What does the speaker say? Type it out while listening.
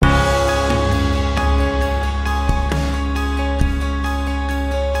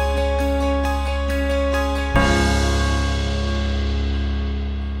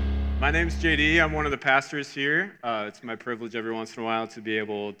My name's JD. I'm one of the pastors here. It's my privilege every once in a while to be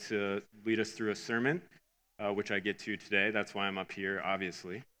able to lead us through a sermon, which I get to today. That's why I'm up here,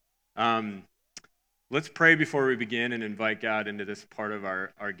 obviously. Let's pray before we begin and invite God into this part of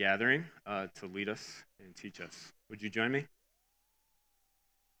our gathering to lead us and teach us. Would you join me?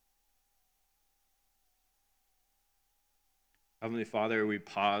 Heavenly Father, we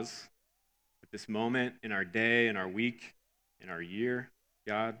pause at this moment in our day, in our week, in our year,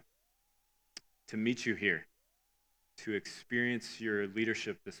 God, to meet you here, to experience your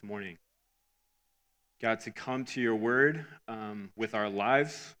leadership this morning. God, to come to your word with our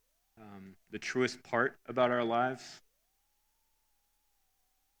lives, the truest part about our lives,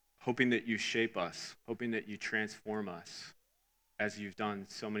 hoping that you shape us, hoping that you transform us as you've done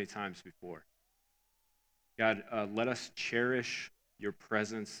so many times before. God, let us cherish your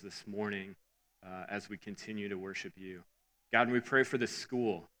presence this morning as we continue to worship you. God, and we pray for this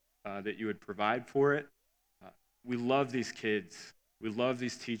school, that you would provide for it. We love these kids. We love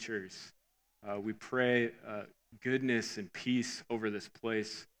these teachers. We pray goodness and peace over this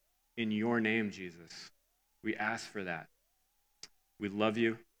place in your name, Jesus. We ask for that. We love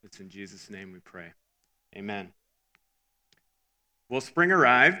you. It's in Jesus' name we pray. Amen. Well, spring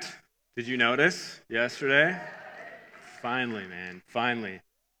arrived. Did you notice yesterday? Finally, man, finally.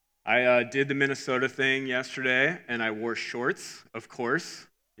 I did the Minnesota thing yesterday, and I wore shorts, of course,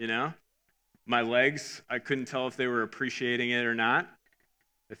 you know. My legs, I couldn't tell if they were appreciating it or not.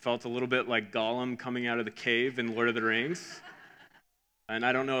 It felt a little bit like Gollum coming out of the cave in Lord of the Rings. And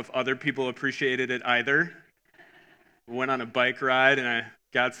I don't know if other people appreciated it either. Went on a bike ride, and I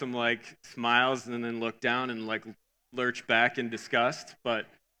got some, smiles, and then looked down and, lurched back in disgust. But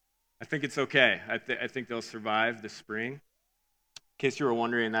I think it's okay. I think they'll survive the spring. In case you were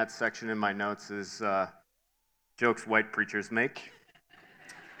wondering, that section in my notes is jokes white preachers make.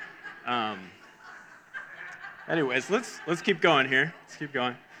 Anyways, let's keep going here. Let's keep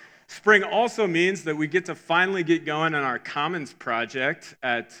going. Spring also means that we get to finally get going on our Commons project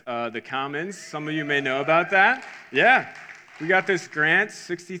at the Commons. Some of you may know about that. Yeah, we got this grant,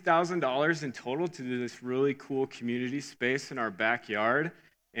 $60,000 in total, to do this really cool community space in our backyard.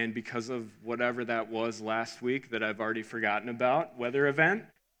 And because of whatever that was last week that I've already forgotten about, weather event,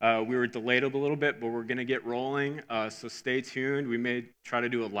 we were delayed a little bit, but we're going to get rolling, so stay tuned. We may try to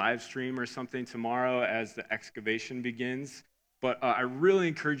do a live stream or something tomorrow as the excavation begins. But I really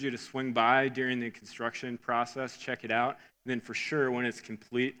encourage you to swing by during the construction process, check it out. And then for sure, when it's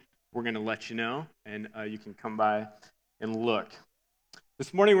complete, we're going to let you know, and you can come by and look.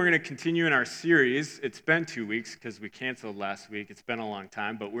 This morning, we're going to continue in our series. It's been 2 weeks because we canceled last week. It's been a long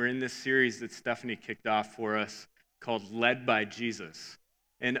time, but we're in this series that Stephanie kicked off for us called Led by Jesus.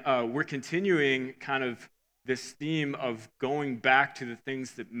 And we're continuing kind of this theme of going back to the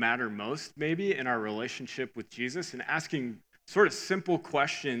things that matter most, maybe, in our relationship with Jesus, and asking sort of simple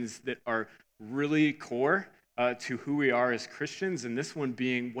questions that are really core to who we are as Christians. And this one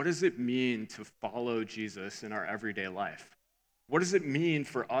being, what does it mean to follow Jesus in our everyday life? What does it mean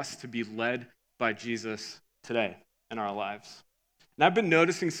for us to be led by Jesus today in our lives? And I've been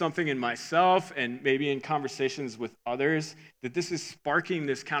noticing something in myself and maybe in conversations with others that this is sparking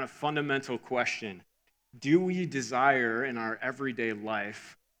this kind of fundamental question. Do we desire in our everyday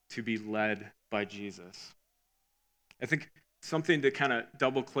life to be led by Jesus? I think something to kind of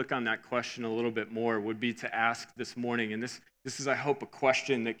double click on that question a little bit more would be to ask this morning, and this is, I hope, a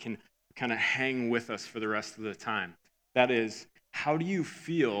question that can kind of hang with us for the rest of the time. That is, how do you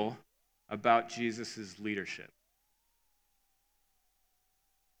feel about Jesus' leadership?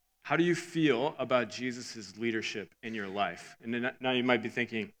 How do you feel about Jesus' leadership in your life? And then now you might be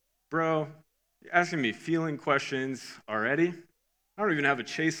thinking, bro, you're asking me feeling questions already? I don't even have a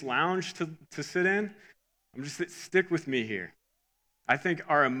Chase Lounge to sit in. Stick with me here. I think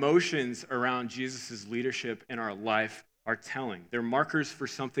our emotions around Jesus' leadership in our life are telling. They're markers for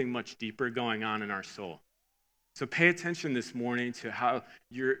something much deeper going on in our soul. So pay attention this morning to how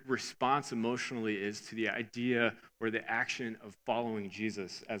your response emotionally is to the idea or the action of following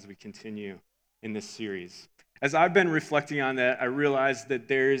Jesus as we continue in this series. As I've been reflecting on that, I realized that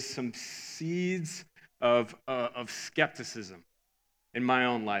there's some seeds of skepticism in my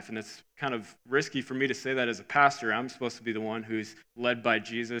own life, and it's kind of risky for me to say that as a pastor. I'm supposed to be the one who's led by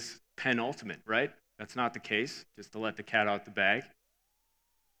Jesus penultimate, right? That's not the case, just to let the cat out the bag.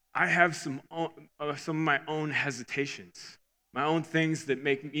 I have some of my own hesitations, my own things that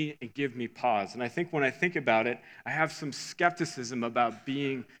make me and give me pause. And I think when I think about it, I have some skepticism about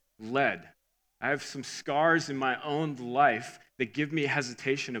being led. I have some scars in my own life that give me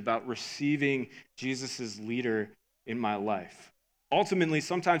hesitation about receiving Jesus' leader in my life. ultimately,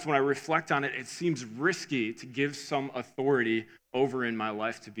 sometimes when I reflect on it, it seems risky to give some authority over in my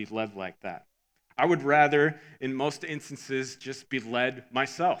life to be led like that. I would rather, in most instances, just be led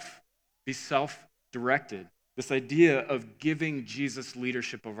myself, be self-directed. This idea of giving Jesus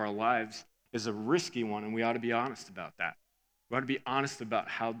leadership of our lives is a risky one, and we ought to be honest about that. We ought to be honest about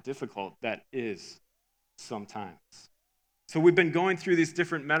how difficult that is sometimes. So we've been going through these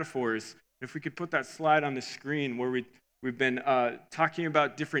different metaphors. If we could put that slide on the screen where we've been talking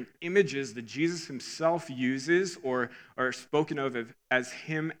about different images that Jesus himself uses or are spoken of as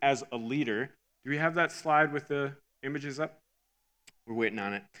him as a leader. Do we have that slide with the images up? We're waiting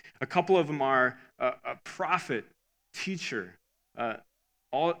on it. A couple of them are a prophet, teacher,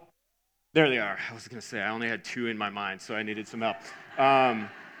 there they are. I was going to say I only had two in my mind, so I needed some help.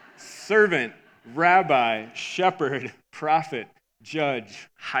 Servant, rabbi, shepherd, prophet, judge,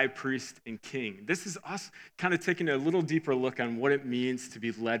 high priest, and king. This is us kind of taking a little deeper look on what it means to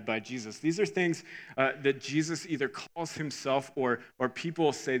be led by Jesus. These are things that Jesus either calls himself or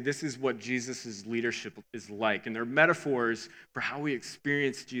people say this is what Jesus' leadership is like. And they're metaphors for how we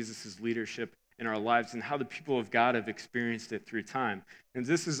experience Jesus' leadership in our lives and how the people of God have experienced it through time. And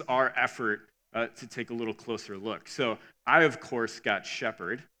this is our effort to take a little closer look. So I, of course, got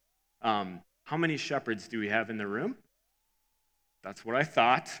shepherd. How many shepherds do we have in the room? That's what I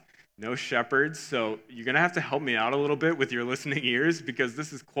thought. No shepherds. So you're going to have to help me out a little bit with your listening ears because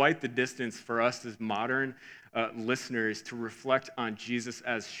this is quite the distance for us as modern listeners to reflect on Jesus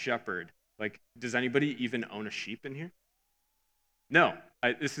as shepherd. Like, does anybody even own a sheep in here? No,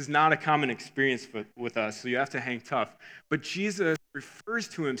 this is not a common experience with us, so you have to hang tough. But Jesus refers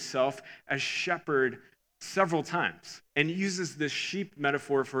to himself as shepherd several times and uses this sheep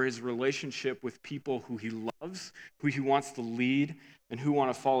metaphor for his relationship with people who he loves, who he wants to lead, and who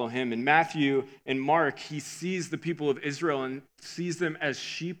want to follow him. In Matthew and Mark, he sees the people of Israel and sees them as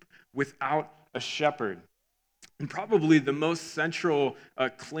sheep without a shepherd. And probably the most central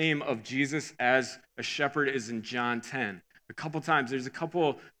claim of Jesus as a shepherd is in John 10. A couple times, there's a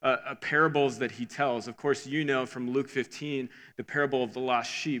couple parables that he tells. Of course, you know from Luke 15, the parable of the lost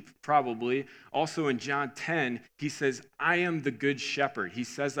sheep, probably. Also in John 10, he says, I am the good shepherd. He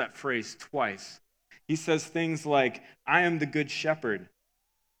says that phrase twice. He says things like, I am the good shepherd.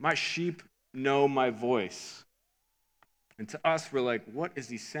 My sheep know my voice. And to us, we're like, what is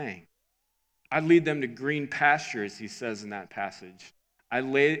he saying? I lead them to green pastures, he says in that passage. I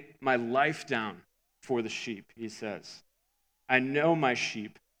lay my life down for the sheep, he says. I know my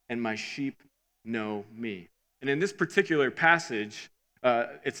sheep, and my sheep know me. And in this particular passage,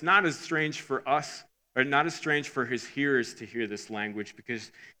 it's not as strange for us, or not as strange for his hearers to hear this language,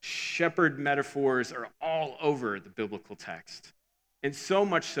 because shepherd metaphors are all over the biblical text. And so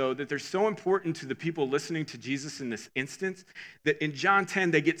much so that they're so important to the people listening to Jesus in this instance, that in John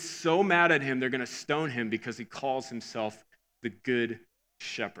 10, they get so mad at him, they're going to stone him because he calls himself the good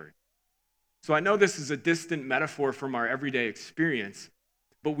shepherd. So I know this is a distant metaphor from our everyday experience,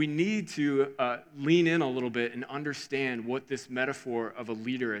 but we need to lean in a little bit and understand what this metaphor of a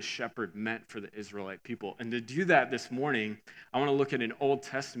leader as shepherd meant for the Israelite people. And to do that this morning, I want to look at an Old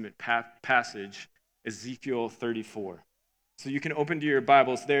Testament passage, Ezekiel 34. So you can open to your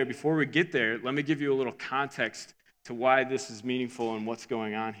Bibles there. Before we get there, let me give you a little context to why this is meaningful and what's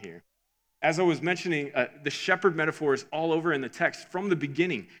going on here. As I was mentioning, the shepherd metaphor is all over in the text from the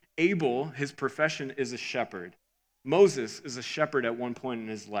beginning. Abel, his profession is a shepherd. Moses is a shepherd at one point in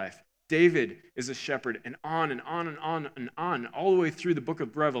his life. David is a shepherd, and on and on and on and on. All the way through the book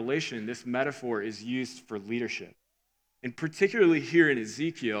of Revelation, this metaphor is used for leadership. And particularly here in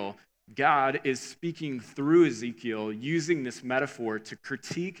Ezekiel, God is speaking through Ezekiel using this metaphor to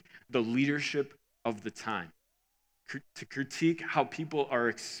critique the leadership of the time, to critique how people are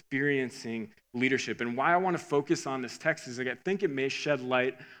experiencing leadership. And why I want to focus on this text is I think it may shed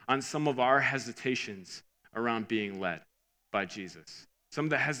light on some of our hesitations around being led by Jesus. Some of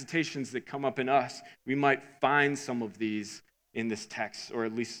the hesitations that come up in us, we might find some of these in this text, or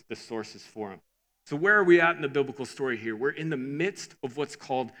at least the sources for them. So where are we at in the biblical story here? We're in the midst of what's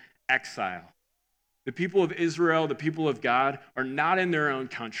called exile. The people of Israel, the people of God, are not in their own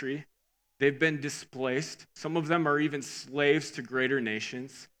country. They've been displaced. Some of them are even slaves to greater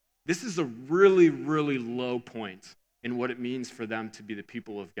nations. This is a really, really low point in what it means for them to be the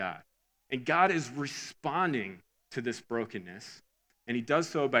people of God. And God is responding to this brokenness, and he does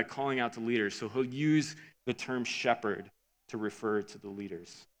so by calling out the leaders. So he'll use the term shepherd to refer to the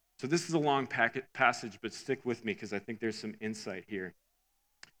leaders. So this is a long passage, but stick with me because I think there's some insight here.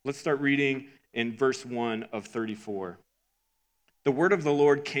 Let's start reading in verse 1 of 34. The word of the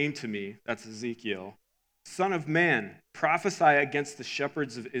Lord came to me, that's Ezekiel, Son of man, prophesy against the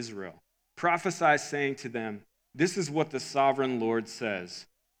shepherds of Israel. Prophesy, saying to them, this is what the sovereign Lord says.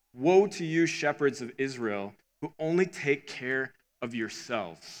 Woe to you, shepherds of Israel, who only take care of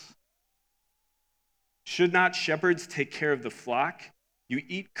yourselves. Should not shepherds take care of the flock? You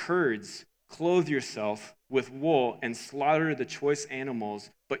eat curds, clothe yourself with wool, and slaughter the choice animals,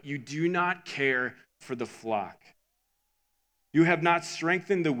 but you do not care for the flock. You have not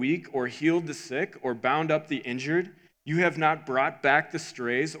strengthened the weak, or healed the sick, or bound up the injured. You have not brought back the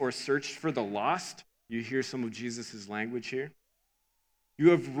strays, or searched for the lost. You hear some of Jesus' language here.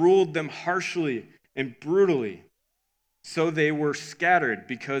 You have ruled them harshly and brutally, so they were scattered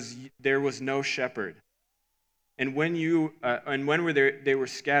because there was no shepherd. And when they were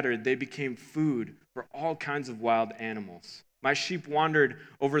scattered, they became food for all kinds of wild animals. My sheep wandered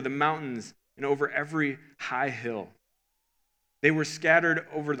over the mountains and over every high hill. They were scattered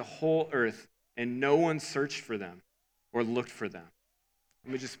over the whole earth, and no one searched for them or looked for them.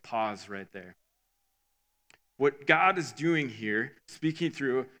 Let me just pause right there. What God is doing here, speaking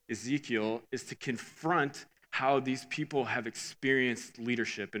through Ezekiel, is to confront how these people have experienced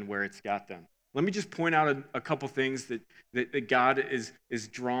leadership and where it's got them. Let me just point out a couple things that God is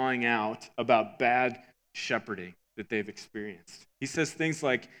drawing out about bad shepherding that they've experienced. He says things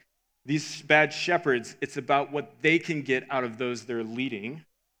like, these bad shepherds, it's about what they can get out of those they're leading.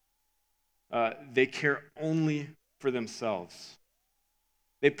 They care only for themselves.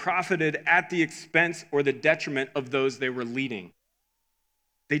 They profited at the expense or the detriment of those they were leading.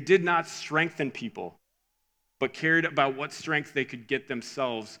 They did not strengthen people, but cared about what strength they could get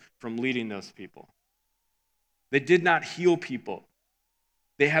themselves from leading those people. They did not heal people.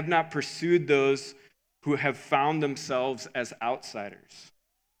 They have not pursued those who have found themselves as outsiders.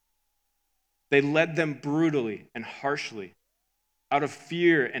 They led them brutally and harshly, out of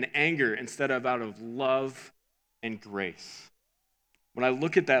fear and anger instead of out of love and grace. When I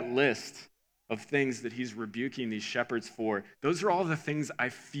look at that list of things that he's rebuking these shepherds for, those are all the things I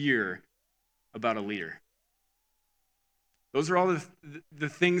fear about a leader. Those are all the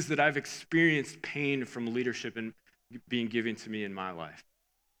things that I've experienced pain from leadership and being given to me in my life.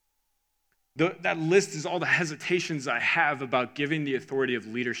 That list is all the hesitations I have about giving the authority of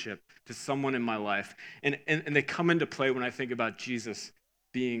leadership to someone in my life. And they come into play when I think about Jesus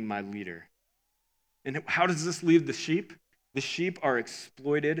being my leader. And how does this leave the sheep? The sheep are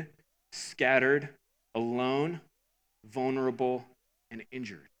exploited, scattered, alone, vulnerable, and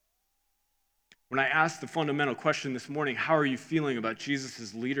injured. When I asked the fundamental question this morning, how are you feeling about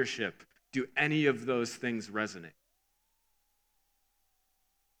Jesus' leadership? Do any of those things resonate?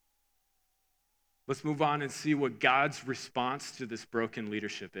 Let's move on and see what God's response to this broken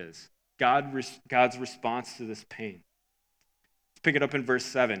leadership is. God's response to this pain. Let's pick it up in verse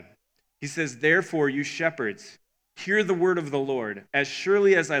 7. He says, therefore, you shepherds, hear the word of the Lord. As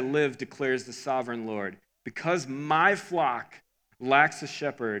surely as I live, declares the sovereign Lord, because my flock lacks a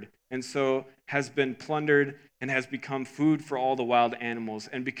shepherd, and so has been plundered and has become food for all the wild animals,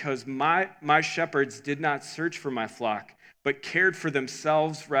 and because my shepherds did not search for my flock, but cared for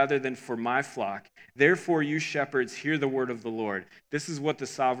themselves rather than for my flock. Therefore, you shepherds, hear the word of the Lord. This is what the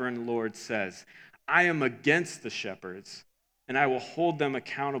sovereign Lord says. I am against the shepherds, and I will hold them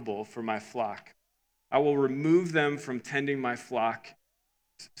accountable for my flock. I will remove them from tending my flock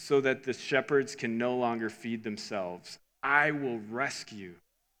so that the shepherds can no longer feed themselves. I will rescue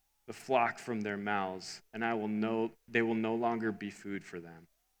the flock from their mouths, and they will no longer be food for them.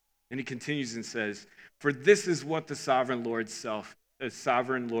 And he continues and says, for this is what the sovereign Lord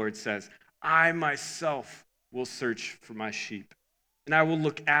says, I myself will search for my sheep, and I will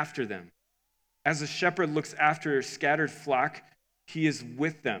look after them. As a shepherd looks after a scattered flock, he is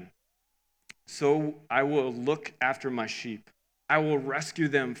with them. So I will look after my sheep. I will rescue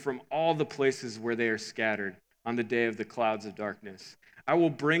them from all the places where they are scattered on the day of the clouds of darkness. I will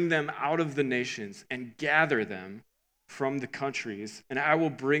bring them out of the nations and gather them from the countries, and I will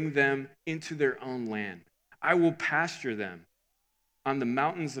bring them into their own land. I will pasture them on the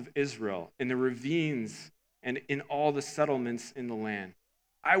mountains of Israel, in the ravines, and in all the settlements in the land.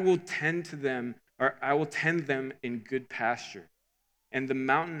 I will tend them in good pasture, and the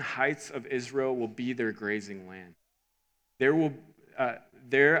mountain heights of Israel will be their grazing land. They will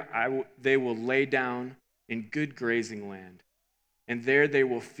lay down in good grazing land, and there they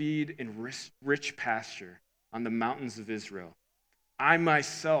will feed in rich pasture on the mountains of Israel. I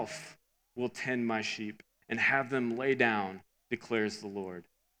myself will tend my sheep and have them lay down, declares the Lord.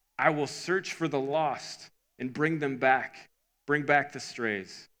 I will search for the lost and bring back the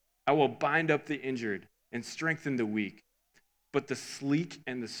strays. I will bind up the injured and strengthen the weak, but the sleek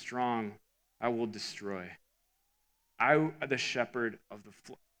and the strong I will destroy. I, the shepherd of the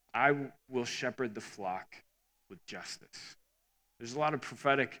flock, I will shepherd the flock with justice. There's a lot of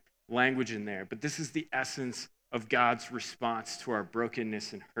prophetic language in there, but this is the essence of God's response to our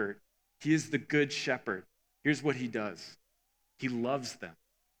brokenness and hurt. He is the good shepherd. Here's what he does. He loves them.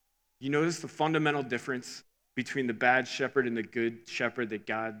 You notice the fundamental difference between the bad shepherd and the good shepherd that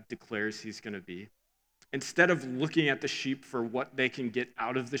God declares he's going to be? Instead of looking at the sheep for what they can get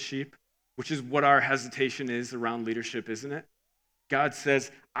out of the sheep, which is what our hesitation is around leadership, isn't it? God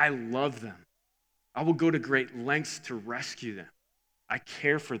says, I love them. I will go to great lengths to rescue them. I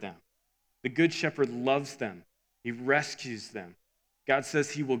care for them. The good shepherd loves them. He rescues them. God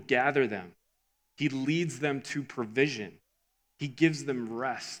says he will gather them. He leads them to provision. He gives them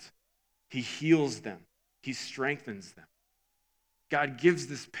rest. He heals them. He strengthens them. God gives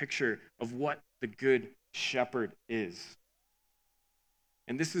this picture of what the good shepherd is.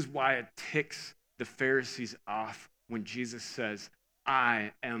 And this is why it ticks the Pharisees off when Jesus says,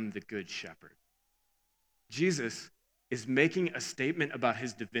 I am the good shepherd. Jesus is making a statement about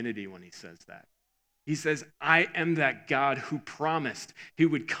his divinity when he says that. He says, I am that God who promised he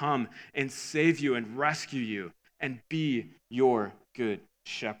would come and save you and rescue you and be your good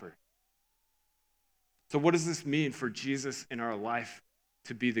shepherd. So what does this mean for Jesus in our life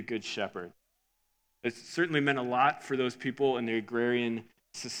to be the good shepherd? It certainly meant a lot for those people in the agrarian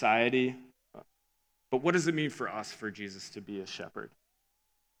society. But what does it mean for us, for Jesus to be a shepherd?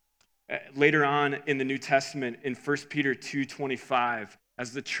 Later on in the New Testament, in 1 Peter 2:25,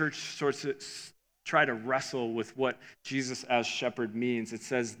 as the church starts to try to wrestle with what Jesus as shepherd means, it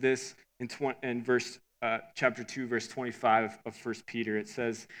says this in chapter 2, verse 25 of 1 Peter. It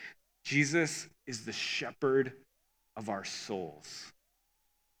says, Jesus is the shepherd of our souls.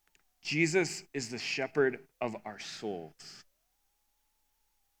 Jesus is the shepherd of our souls.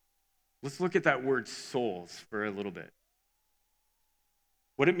 Let's look at that word souls for a little bit.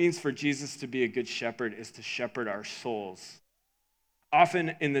 What it means for Jesus to be a good shepherd is to shepherd our souls.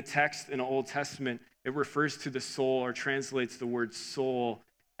 Often in the text in the Old Testament, it refers to the soul or translates the word soul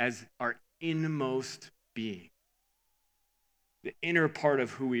as our inmost being, the inner part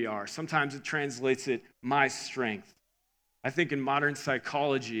of who we are. Sometimes it translates it, my strength. I think in modern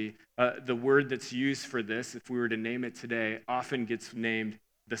psychology, the word that's used for this, if we were to name it today, often gets named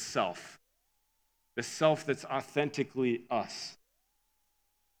the self that's authentically us.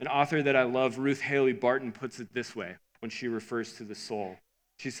 An author that I love, Ruth Haley Barton, puts it this way when she refers to the soul.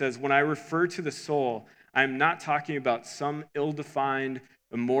 She says, when I refer to the soul, I am not talking about some ill-defined,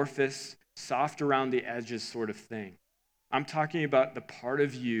 amorphous, soft around the edges sort of thing. I'm talking about the part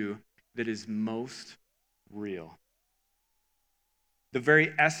of you that is most real. The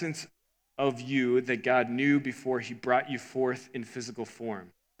very essence of you that God knew before he brought you forth in physical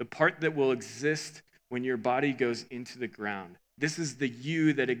form. The part that will exist when your body goes into the ground. This is the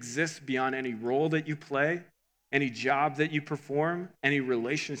you that exists beyond any role that you play, any job that you perform, any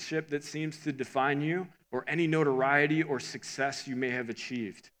relationship that seems to define you, or any notoriety or success you may have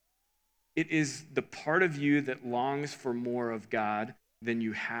achieved. It is the part of you that longs for more of God than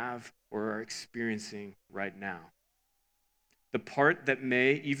you have or are experiencing right now. The part that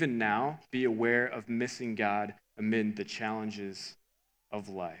may, even now, be aware of missing God amid the challenges of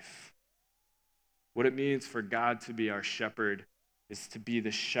life. What it means for God to be our shepherd is to be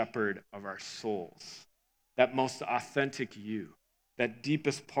the shepherd of our souls. That most authentic you, that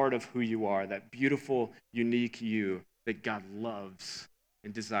deepest part of who you are, that beautiful, unique you that God loves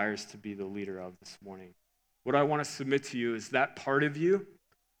and desires to be the leader of this morning. What I want to submit to you is that part of you,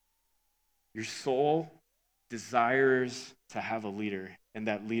 your soul desires to have a leader, and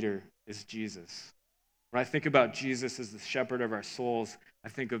that leader is Jesus. When I think about Jesus as the shepherd of our souls, I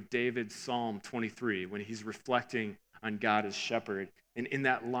think of David's Psalm 23 when he's reflecting on God as shepherd. And in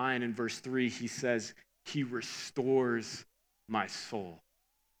that line in verse 3, he says, he restores my soul.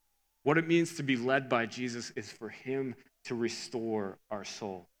 What it means to be led by Jesus is for him to restore our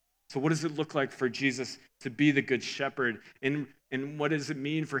soul. So what does it look like for Jesus to be the good shepherd? And what does it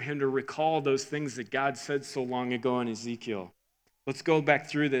mean for him to recall those things that God said so long ago in Ezekiel? Let's go back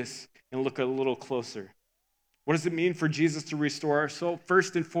through this and look a little closer. What does it mean for Jesus to restore our soul?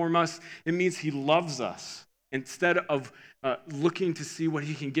 First and foremost, it means he loves us. Instead of looking to see what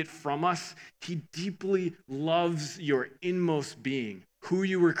he can get from us, he deeply loves your inmost being, who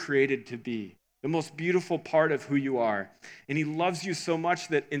you were created to be, the most beautiful part of who you are. And he loves you so much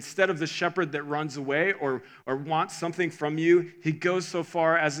that instead of the shepherd that runs away or wants something from you, he goes so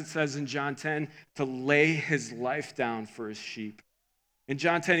far, as it says in John 10, to lay his life down for his sheep. In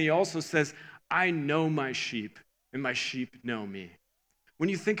John 10, he also says, I know my sheep, and my sheep know me. When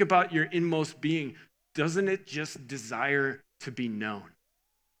you think about your inmost being, doesn't it just desire to be known?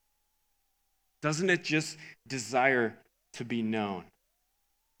 Doesn't it just desire to be known?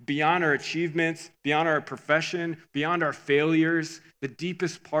 Beyond our achievements, beyond our profession, beyond our failures, the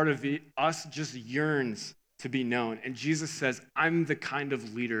deepest part of us just yearns to be known. And Jesus says, I'm the kind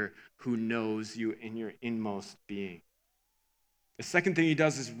of leader who knows you in your inmost being. The second thing he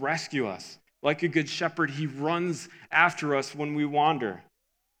does is rescue us. Like a good shepherd, he runs after us when we wander.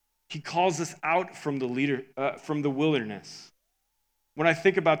 He calls us out from the wilderness. When I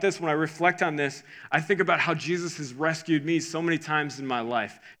think about this, when I reflect on this, I think about how Jesus has rescued me so many times in my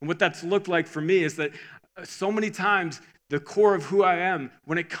life. And what that's looked like for me is that so many times the core of who I am,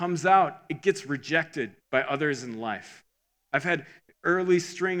 when it comes out, it gets rejected by others in life. I've had early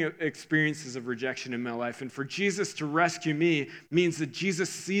string of experiences of rejection in my life, and for Jesus to rescue me means that Jesus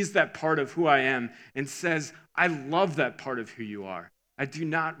sees that part of who I am and says, I love that part of who you are. I do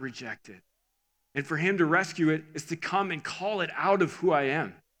not reject it. And for him to rescue it is to come and call it out of who I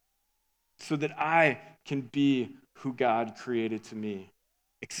am so that I can be who God created to me.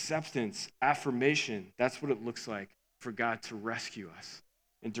 Acceptance, affirmation, that's what it looks like for God to rescue us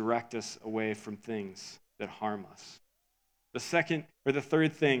and direct us away from things that harm us. The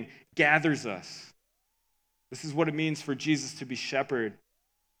third thing, gathers us. This is what it means for Jesus to be shepherd.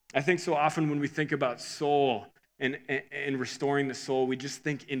 I think so often when we think about soul and restoring the soul, we just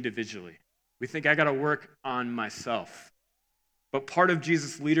think individually. We think I got to work on myself. But part of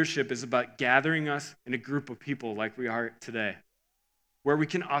Jesus' leadership is about gathering us in a group of people like we are today, where we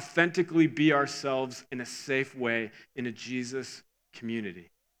can authentically be ourselves in a safe way in a Jesus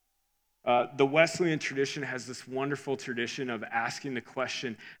community. The Wesleyan tradition has this wonderful tradition of asking the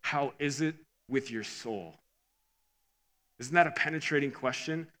question, how is it with your soul? Isn't that a penetrating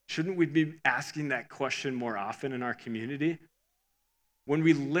question? Shouldn't we be asking that question more often in our community? When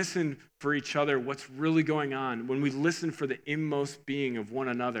we listen for each other, what's really going on, when we listen for the inmost being of one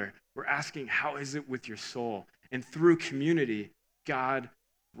another, we're asking, how is it with your soul? And through community, God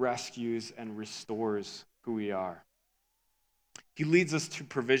rescues and restores who we are. He leads us to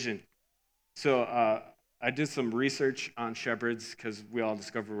provision. So I did some research on shepherds because we all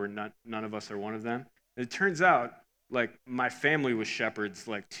discovered none of us are one of them. And it turns out, like, my family was shepherds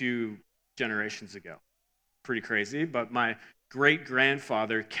like 2 generations ago. Pretty crazy, but my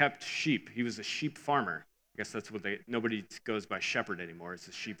great-grandfather kept sheep. He was a sheep farmer. I guess that's what nobody goes by shepherd anymore. It's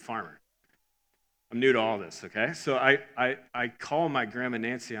a sheep farmer. I'm new to all this, okay? So I call my grandma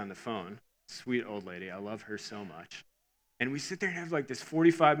Nancy on the phone. Sweet old lady. I love her so much. And we sit there and have like this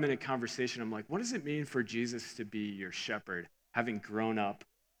 45-minute conversation. I'm like, what does it mean for Jesus to be your shepherd, having grown up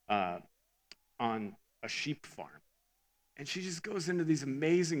on a sheep farm? And she just goes into these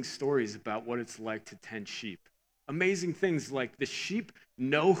amazing stories about what it's like to tend sheep. Amazing things like the sheep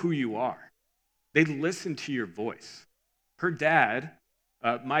know who you are. They listen to your voice. Her dad,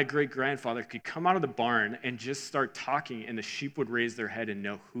 my great-grandfather, could come out of the barn and just start talking, and the sheep would raise their head and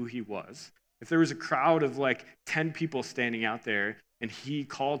know who he was. If there was a crowd of like 10 people standing out there and he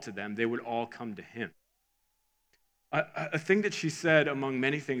called to them, they would all come to him. A thing that she said, among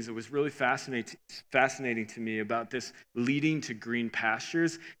many things, that was really fascinating to me about this leading to green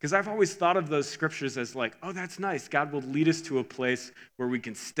pastures, because I've always thought of those scriptures as like, oh, that's nice. God will lead us to a place where we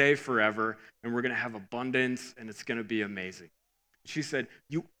can stay forever, and we're going to have abundance, and it's going to be amazing. She said,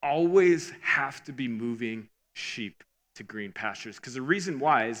 you always have to be moving sheep to green pastures, because the reason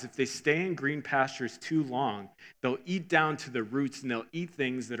why is if they stay in green pastures too long, they'll eat down to the roots, and they'll eat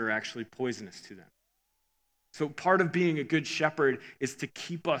things that are actually poisonous to them. So part of being a good shepherd is to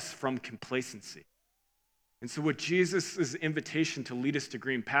keep us from complacency. And so what Jesus' invitation to lead us to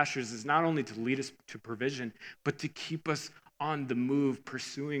green pastures is not only to lead us to provision, but to keep us on the move,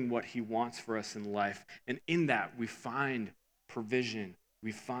 pursuing what he wants for us in life. And in that, we find provision,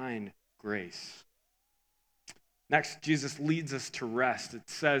 we find grace. Next, Jesus leads us to rest. It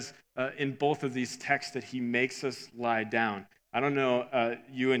says in both of these texts that he makes us lie down. I don't know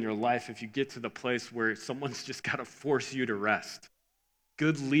you in your life if you get to the place where someone's just got to force you to rest.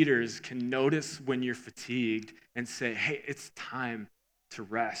 Good leaders can notice when you're fatigued and say, hey, it's time to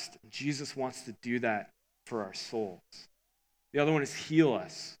rest. Jesus wants to do that for our souls. The other one is heal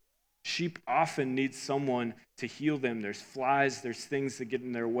us. Sheep often need someone to heal them. There's flies, there's things that get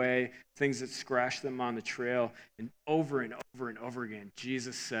in their way, things that scratch them on the trail. And over and over and over again,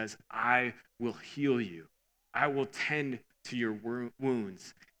 Jesus says, I will heal you. I will tend to your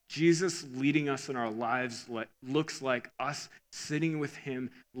wounds. Jesus leading us in our lives looks like us sitting with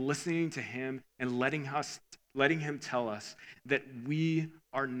him, listening to him, and letting him tell us that we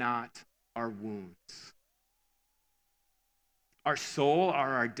are not our wounds. Our soul,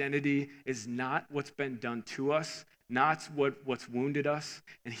 our identity is not what's been done to us, not what's wounded us,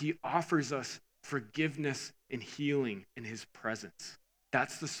 and he offers us forgiveness and healing in his presence.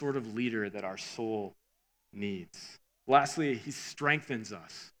 That's the sort of leader that our soul needs. Lastly, he strengthens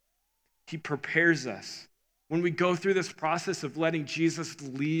us. He prepares us. When we go through this process of letting Jesus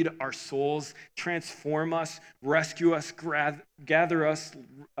lead our souls, transform us, rescue us, gather us,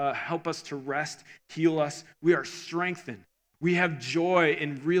 help us to rest, heal us, we are strengthened. We have joy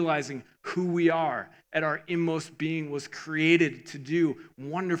in realizing who we are. At our inmost being was created to do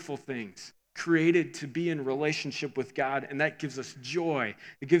wonderful things, created to be in relationship with God, and that gives us joy.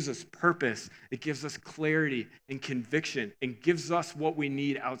 It gives us purpose. It gives us clarity and conviction, and gives us what we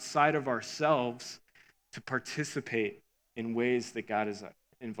need outside of ourselves to participate in ways that God is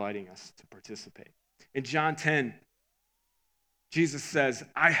inviting us to participate. In John 10, Jesus says,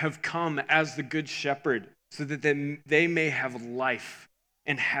 I have come as the good shepherd so that they may have life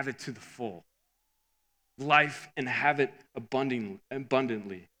and have it to the full. Life and have it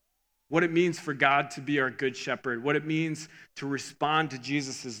abundantly. What it means for God to be our good shepherd, what it means to respond to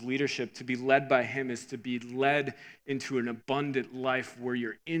Jesus' leadership, to be led by him, is to be led into an abundant life where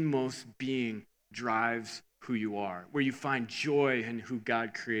your inmost being drives who you are, where you find joy in who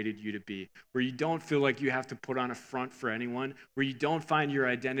God created you to be, where you don't feel like you have to put on a front for anyone, where you don't find your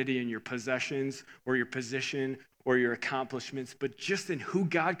identity in your possessions or your position or your accomplishments, but just in who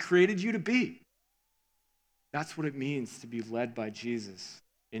God created you to be. That's what it means to be led by Jesus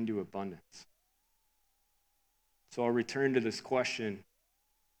into abundance. So I'll return to this question.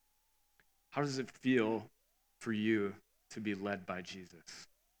 How does it feel for you to be led by Jesus?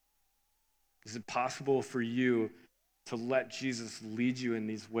 Is it possible for you to let Jesus lead you in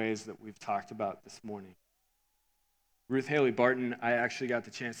these ways that we've talked about this morning? Ruth Haley Barton, I actually got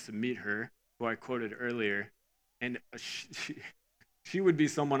the chance to meet her, who I quoted earlier, and she would be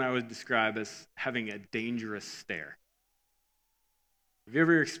someone I would describe as having a dangerous stare. Have you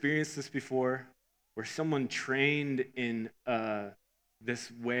ever experienced this before, where someone trained in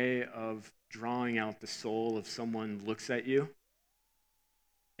this way of drawing out the soul of someone looks at you,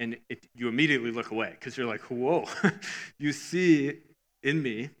 and you immediately look away because you're like, whoa, you see in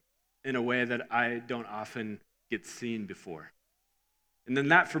me in a way that I don't often get seen before. And then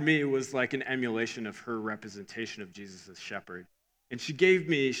that for me was like an emulation of her representation of Jesus as shepherd. And she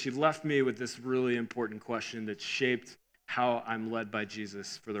left me with this really important question that shaped how I'm led by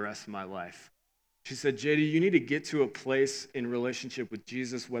Jesus for the rest of my life. She said, JD, you need to get to a place in relationship with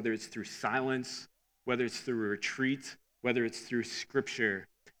Jesus, whether it's through silence, whether it's through a retreat, whether it's through scripture,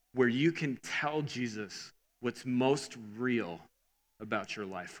 where you can tell Jesus what's most real about your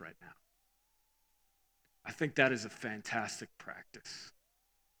life right now. I think that is a fantastic practice.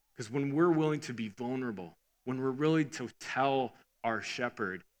 Because when we're willing to be vulnerable, when we're willing to tell our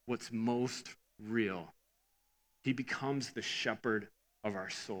shepherd what's most real, he becomes the shepherd of our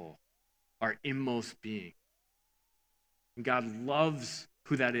soul, our inmost being. And God loves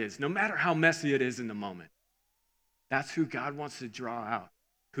who that is, no matter how messy it is in the moment. That's who God wants to draw out,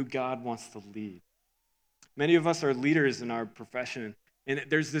 who God wants to lead. Many of us are leaders in our profession, and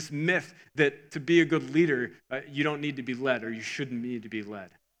there's this myth that to be a good leader, you don't need to be led, or you shouldn't need to be led.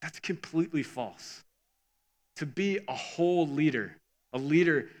 That's completely false. To be a whole leader, a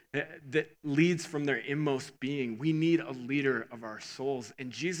leader that leads from their inmost being, we need a leader of our souls. And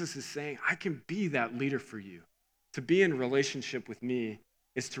Jesus is saying, I can be that leader for you. To be in relationship with me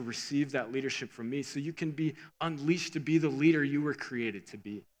is to receive that leadership from me so you can be unleashed to be the leader you were created to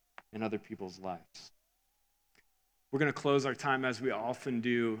be in other people's lives. We're going to close our time, as we often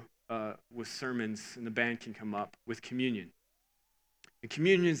do with sermons, and the band can come up, with communion. And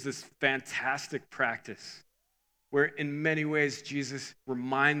communion is this fantastic practice where in many ways Jesus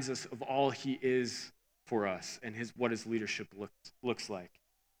reminds us of all he is for us and what his leadership looks like.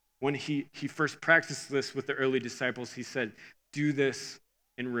 When he first practiced this with the early disciples, he said, do this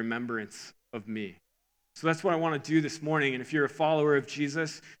in remembrance of me. So that's what I want to do this morning. And if you're a follower of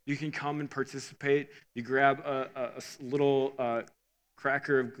Jesus, you can come and participate. You grab a little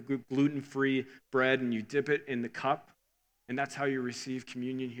cracker of gluten-free bread and you dip it in the cup. And that's how you receive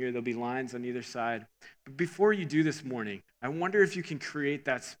communion here. There'll be lines on either side. But before you do this morning, I wonder if you can create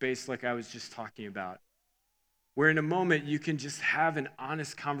that space like I was just talking about, where in a moment you can just have an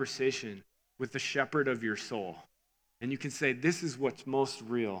honest conversation with the shepherd of your soul. And you can say, this is what's most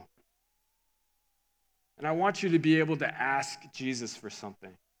real. And I want you to be able to ask Jesus for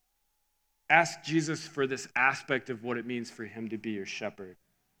something. Ask Jesus for this aspect of what it means for him to be your shepherd.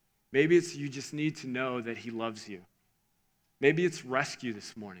 Maybe it's you just need to know that he loves you. Maybe it's rescue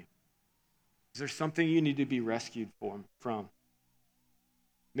this morning. Is there something you need to be rescued from?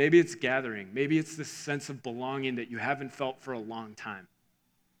 Maybe it's gathering. Maybe it's this sense of belonging that you haven't felt for a long time,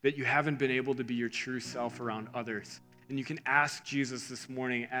 that you haven't been able to be your true self around others. And you can ask Jesus this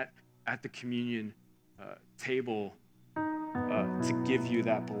morning at the communion table to give you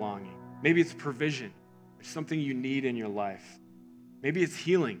that belonging. Maybe it's provision. There's something you need in your life. Maybe it's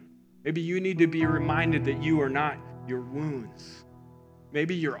healing. Maybe you need to be reminded that you are not your wounds.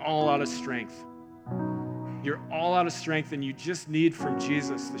 Maybe you're all out of strength. You're all out of strength, and you just need from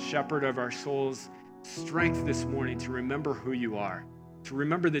Jesus, the shepherd of our souls, strength this morning to remember who you are, to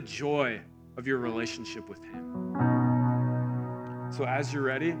remember the joy of your relationship with him. So as you're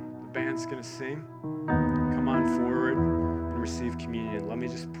ready, the band's going to sing. Come on forward and receive communion. Let me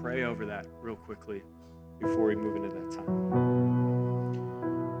just pray over that real quickly before we move into that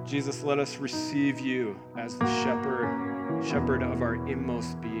time. Jesus, let us receive you as the shepherd of our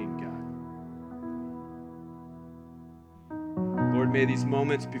inmost being, God. Lord, may these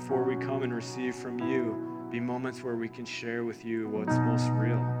moments before we come and receive from you be moments where we can share with you what's most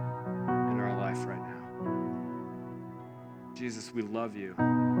real in our life right now. Jesus, we love you,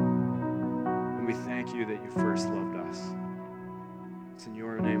 and we thank you that you first loved us. It's in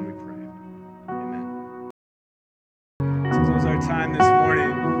your name we pray. Amen. To close our time this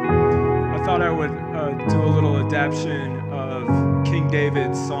morning, I thought I would do a little adaptation of King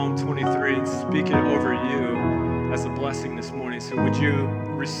David's Psalm 23 and speak it over you as a blessing this morning. So would you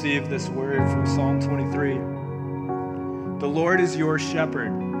receive this word from Psalm 23? The Lord is your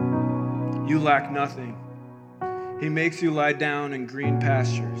shepherd. You lack nothing. He makes you lie down in green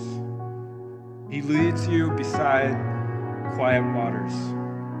pastures. He leads you beside quiet waters.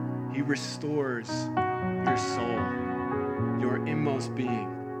 He restores your soul, your inmost being.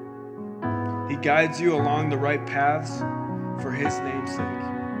 He guides you along the right paths for his name's sake.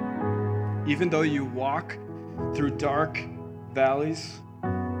 Even though you walk through dark valleys,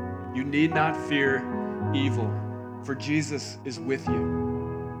 you need not fear evil, for Jesus is with you.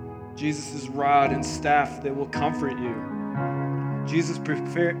 Jesus' rod and staff, they will comfort you. Jesus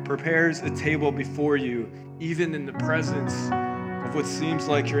prepares a table before you, even in the presence of what seems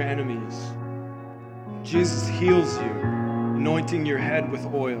like your enemies. Jesus heals you, anointing your head with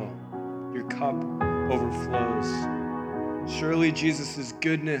oil. Your cup overflows. Surely Jesus'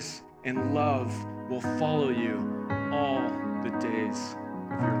 goodness and love will follow you all the days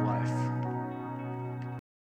of your life.